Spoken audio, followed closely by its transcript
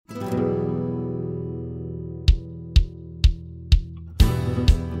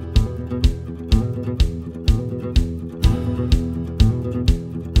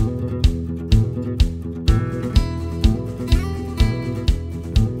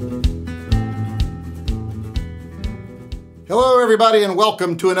Hello everybody and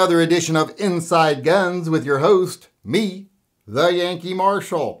welcome to another edition of Inside Guns with your host, me, the Yankee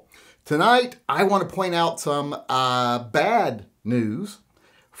Marshal. Tonight I want to point out some bad news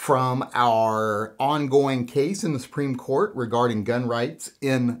from our ongoing case in the Supreme Court regarding gun rights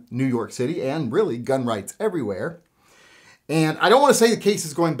in New York City and really gun rights everywhere. And I don't want to say the case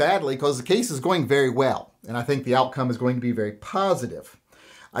is going badly because the case is going very well and I think the outcome is going to be very positive.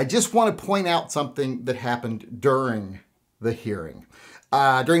 I just want to point out something that happened during the hearing,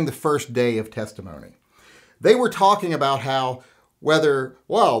 during the first day of testimony. They were talking about how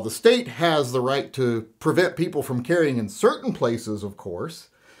the state has the right to prevent people from carrying in certain places, of course.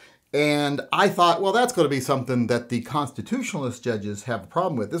 And I thought, well, that's going to be something that the constitutionalist judges have a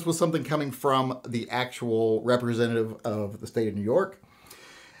problem with. This was something coming from the actual representative of the state of New York.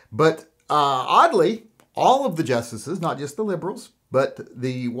 But oddly, all of the justices, not just the liberals, but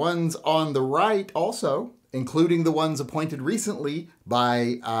the ones on the right also, including the ones appointed recently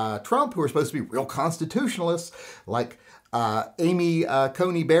by Trump, who are supposed to be real constitutionalists, like Coney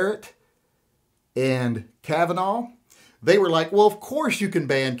Barrett and Kavanaugh. They were like, well, of course you can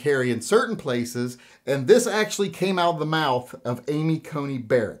ban carry in certain places. And this actually came out of the mouth of Coney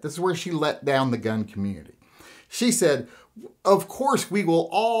Barrett. This is where she let down the gun community. She said, of course we will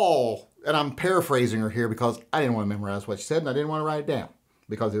all, and I'm paraphrasing her here because I didn't want to memorize what she said and I didn't want to write it down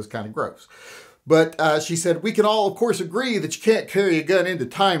because it was kind of gross. But she said, we can all, of course, agree that you can't carry a gun into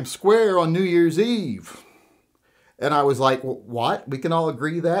Times Square on New Year's Eve. And I was like, well, what? We can all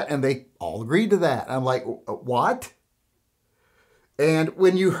agree that? And they all agreed to that. I'm like, what? And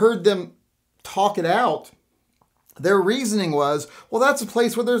when you heard them talk it out, their reasoning was, well, that's a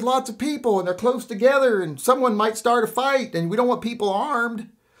place where there's lots of people and they're close together and someone might start a fight and we don't want people armed.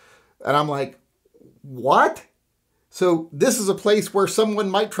 And I'm like, what? So this is a place where someone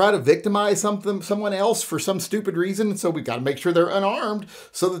might try to victimize someone else for some stupid reason. And so we've got to make sure they're unarmed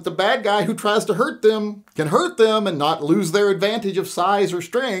so that the bad guy who tries to hurt them can hurt them and not lose their advantage of size or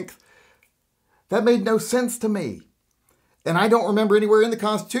strength. That made no sense to me. And I don't remember anywhere in the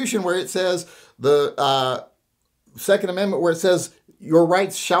Constitution where it says, the Second Amendment, where it says your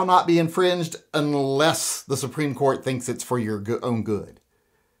rights shall not be infringed unless the Supreme Court thinks it's for your own good.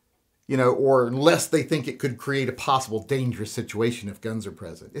 You know, or unless they think it could create a possible dangerous situation if guns are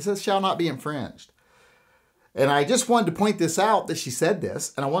present. It says shall not be infringed. And I just wanted to point this out that she said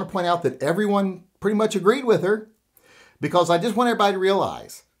this. And I want to point out that everyone pretty much agreed with her because I just want everybody to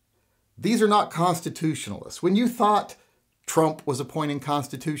realize these are not constitutionalists. When you thought Trump was appointing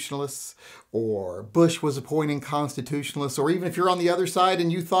constitutionalists or Bush was appointing constitutionalists, or even if you're on the other side and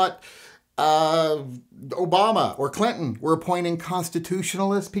you thought Obama or Clinton were appointing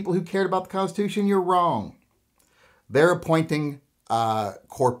constitutionalists, people who cared about the Constitution, you're wrong. They're appointing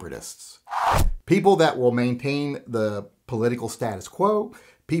corporatists, people that will maintain the political status quo,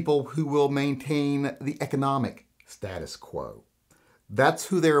 people who will maintain the economic status quo. That's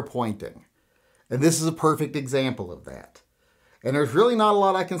who they're appointing. And this is a perfect example of that. And there's really not a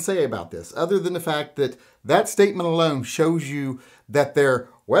lot I can say about this, other than the fact that that statement alone shows you that they're,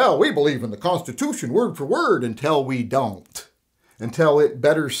 well, we believe in the Constitution word for word until we don't. Until it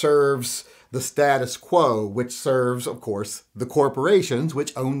better serves the status quo, which serves, of course, the corporations,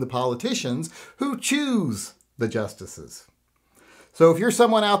 which own the politicians who choose the justices. So if you're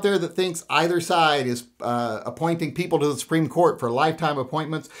someone out there that thinks either side is appointing people to the Supreme Court for lifetime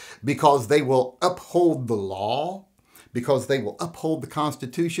appointments because they will uphold the law, because they will uphold the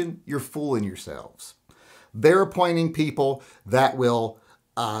Constitution, you're fooling yourselves. They're appointing people that will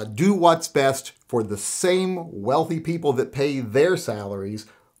do what's best for the same wealthy people that pay their salaries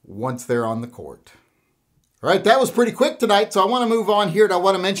once they're on the court. All right, that was pretty quick tonight, so I want to move on here and I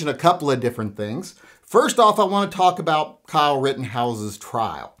want to mention a couple of different things. First off, I want to talk about Kyle Rittenhouse's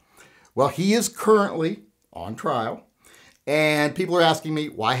trial. Well, he is currently on trial, and people are asking me,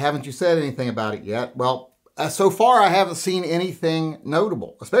 why haven't you said anything about it yet? Well, so far, I haven't seen anything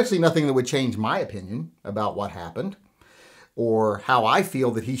notable, especially nothing that would change my opinion about what happened or how I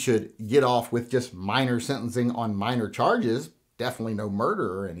feel that he should get off with just minor sentencing on minor charges. Definitely no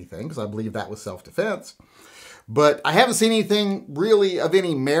murder or anything, because I believe that was self-defense. But I haven't seen anything really of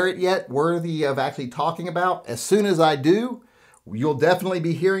any merit yet worthy of actually talking about. As soon as I do, you'll definitely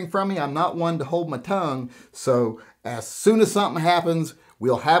be hearing from me. I'm not one to hold my tongue. So as soon as something happens,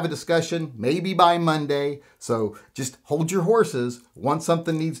 we'll have a discussion, maybe by Monday. So just hold your horses. Once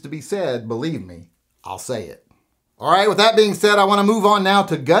something needs to be said, believe me, I'll say it. All right, with that being said, I want to move on now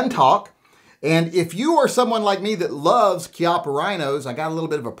to gun talk. And if you are someone like me that loves Chiappa rhinos, I got a little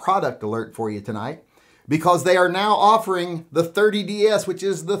bit of a product alert for you tonight. because they are now offering the 30DS, which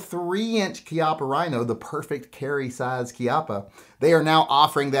is the 3-inch Chiappa Rhino, the perfect carry size Chiappa. They are now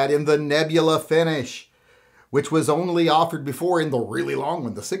offering that in the Nebula finish, which was only offered before in the really long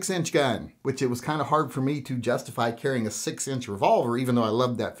one, the 6-inch gun, which it was kind of hard for me to justify carrying a 6-inch revolver, even though I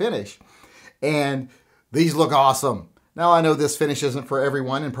loved that finish. And these look awesome. Now, I know this finish isn't for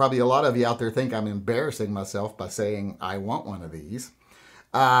everyone, and probably a lot of you out there think I'm embarrassing myself by saying I want one of these,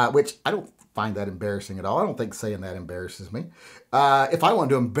 which I don't find that embarrassing at all. I don't think saying that embarrasses me. If I wanted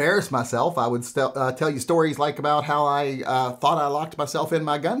to embarrass myself, I would tell you stories like about how I thought I locked myself in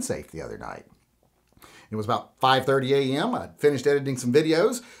my gun safe the other night. It was about 5:30 a.m. I finished editing some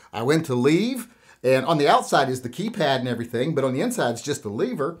videos. I went to leave, and on the outside is the keypad and everything, but on the inside is just the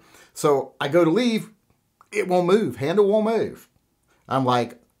lever. So I go to leave, it won't move. Handle won't move. I'm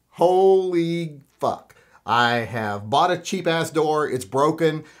like, holy fuck. I have bought a cheap-ass door. It's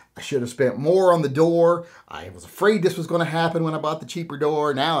broken. I should have spent more on the door. I was afraid this was going to happen when I bought the cheaper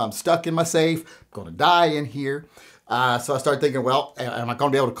door. Now I'm stuck in my safe. I'm going to die in here. So I started thinking, well, am I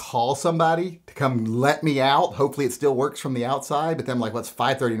going to be able to call somebody to come let me out? Hopefully it still works from the outside. But then I'm like, well, it's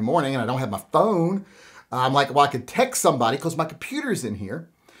 5:30 in the morning and I don't have my phone. I'm like, well, I could text somebody because my computer's in here.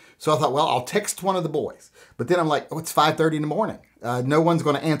 So I thought, well, I'll text one of the boys. But then I'm like, oh, it's 5:30 in the morning. No one's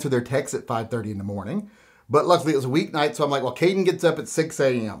going to answer their text at 5:30 in the morning. But luckily it was a weeknight. So I'm like, well, Caden gets up at 6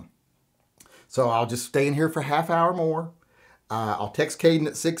 a.m. So I'll just stay in here for a half hour more. I'll text Caden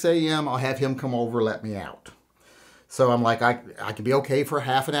at 6 a.m. I'll have him come over, let me out. So I'm like, I can be okay for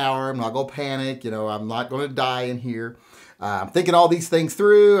half an hour. I'm not going to panic. You know, I'm not going to die in here. I'm thinking all these things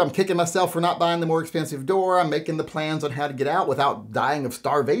through. I'm kicking myself for not buying the more expensive door. I'm making the plans on how to get out without dying of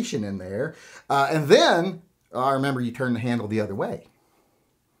starvation in there. And then I remember you turn the handle the other way.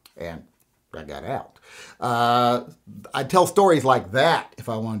 And I got out. I'd tell stories like that if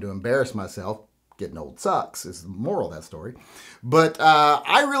I wanted to embarrass myself. Getting old sucks is the moral of that story. But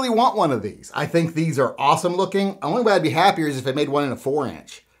I really want one of these. I think these are awesome looking. The only way I'd be happier is if I made one in a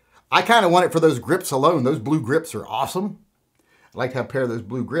 4-inch. I kind of want it for those grips alone. Those blue grips are awesome. I'd like to have a pair of those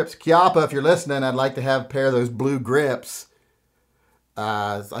blue grips. Chiappa, if you're listening, I'd like to have a pair of those blue grips.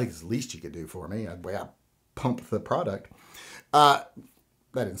 I think it's the least you could do for me. I'd pump the product.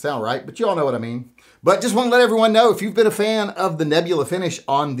 That didn't sound right, but you all know what I mean. But just want to let everyone know, if you've been a fan of the Nebula finish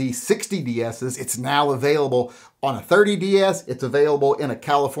on the 60DSs, it's now available on a 30DS. It's available in a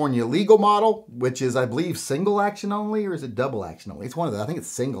California legal model, which is, I believe, single action only, or is it double action only? It's one of those. I think it's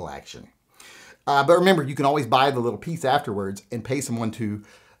single action. But remember, you can always buy the little piece afterwards and pay someone to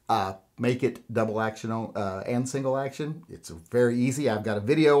make it double action and single action. It's very easy. I've got a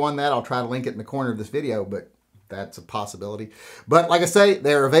video on that. I'll try to link it in the corner of this video, but that's a possibility. But like I say,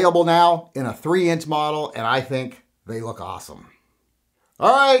 they're available now in a 3-inch model, and I think they look awesome.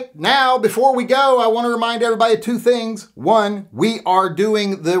 All right, now before we go, I want to remind everybody of 2 things. One, we are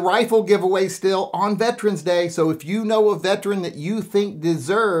doing the rifle giveaway still on Veterans Day. So if you know a veteran that you think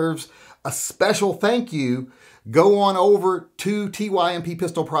deserves a special thank you, go on over to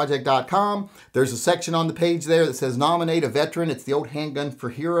tymppistolproject.com. There's a section on the page there that says nominate a veteran. It's the old Handgun for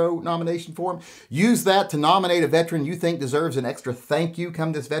Hero nomination form. Use that to nominate a veteran you think deserves an extra thank you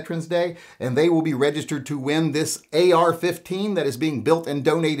come this Veterans Day, and they will be registered to win this AR-15 that is being built and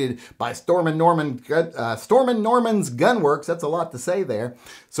donated by Storm & Norman's Gunworks. That's a lot to say there.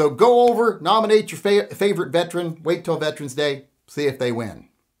 So go over, nominate your favorite veteran, wait till Veterans Day, see if they win.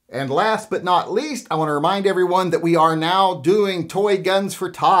 And last but not least, I want to remind everyone that we are now doing Toy Guns for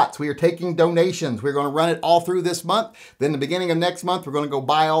Tots. We are taking donations. We're going to run it all through this month. Then the beginning of next month, we're going to go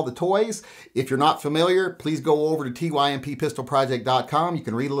buy all the toys. If you're not familiar, please go over to tymppistolproject.com. You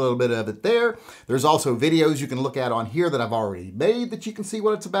can read a little bit of it there. There's also videos you can look at on here that I've already made that you can see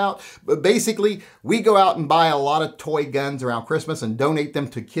what it's about. But basically, we go out and buy a lot of toy guns around Christmas and donate them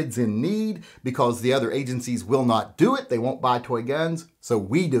to kids in need because the other agencies will not do it. They won't buy toy guns. So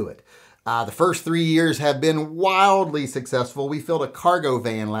we do it. The first 3 years have been wildly successful. We filled a cargo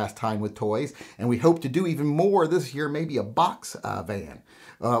van last time with toys, and we hope to do even more this year, maybe a box van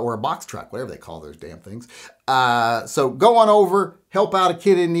or a box truck, whatever they call those damn things. So go on over, help out a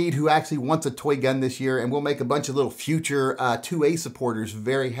kid in need who actually wants a toy gun this year, and we'll make a bunch of little future 2A supporters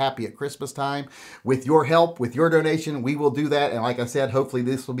very happy at Christmas time. With your help, with your donation, we will do that. And like I said, hopefully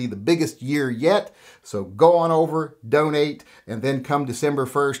this will be the biggest year yet. So go on over, donate, and then come December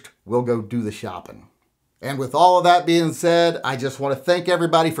 1st, we'll go do the shopping. And with all of that being said, I just want to thank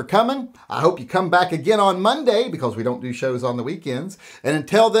everybody for coming. I hope you come back again on Monday because we don't do shows on the weekends. And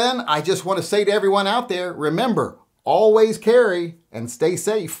until then, I just want to say to everyone out there, remember, always carry and stay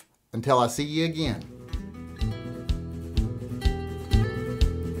safe until I see you again.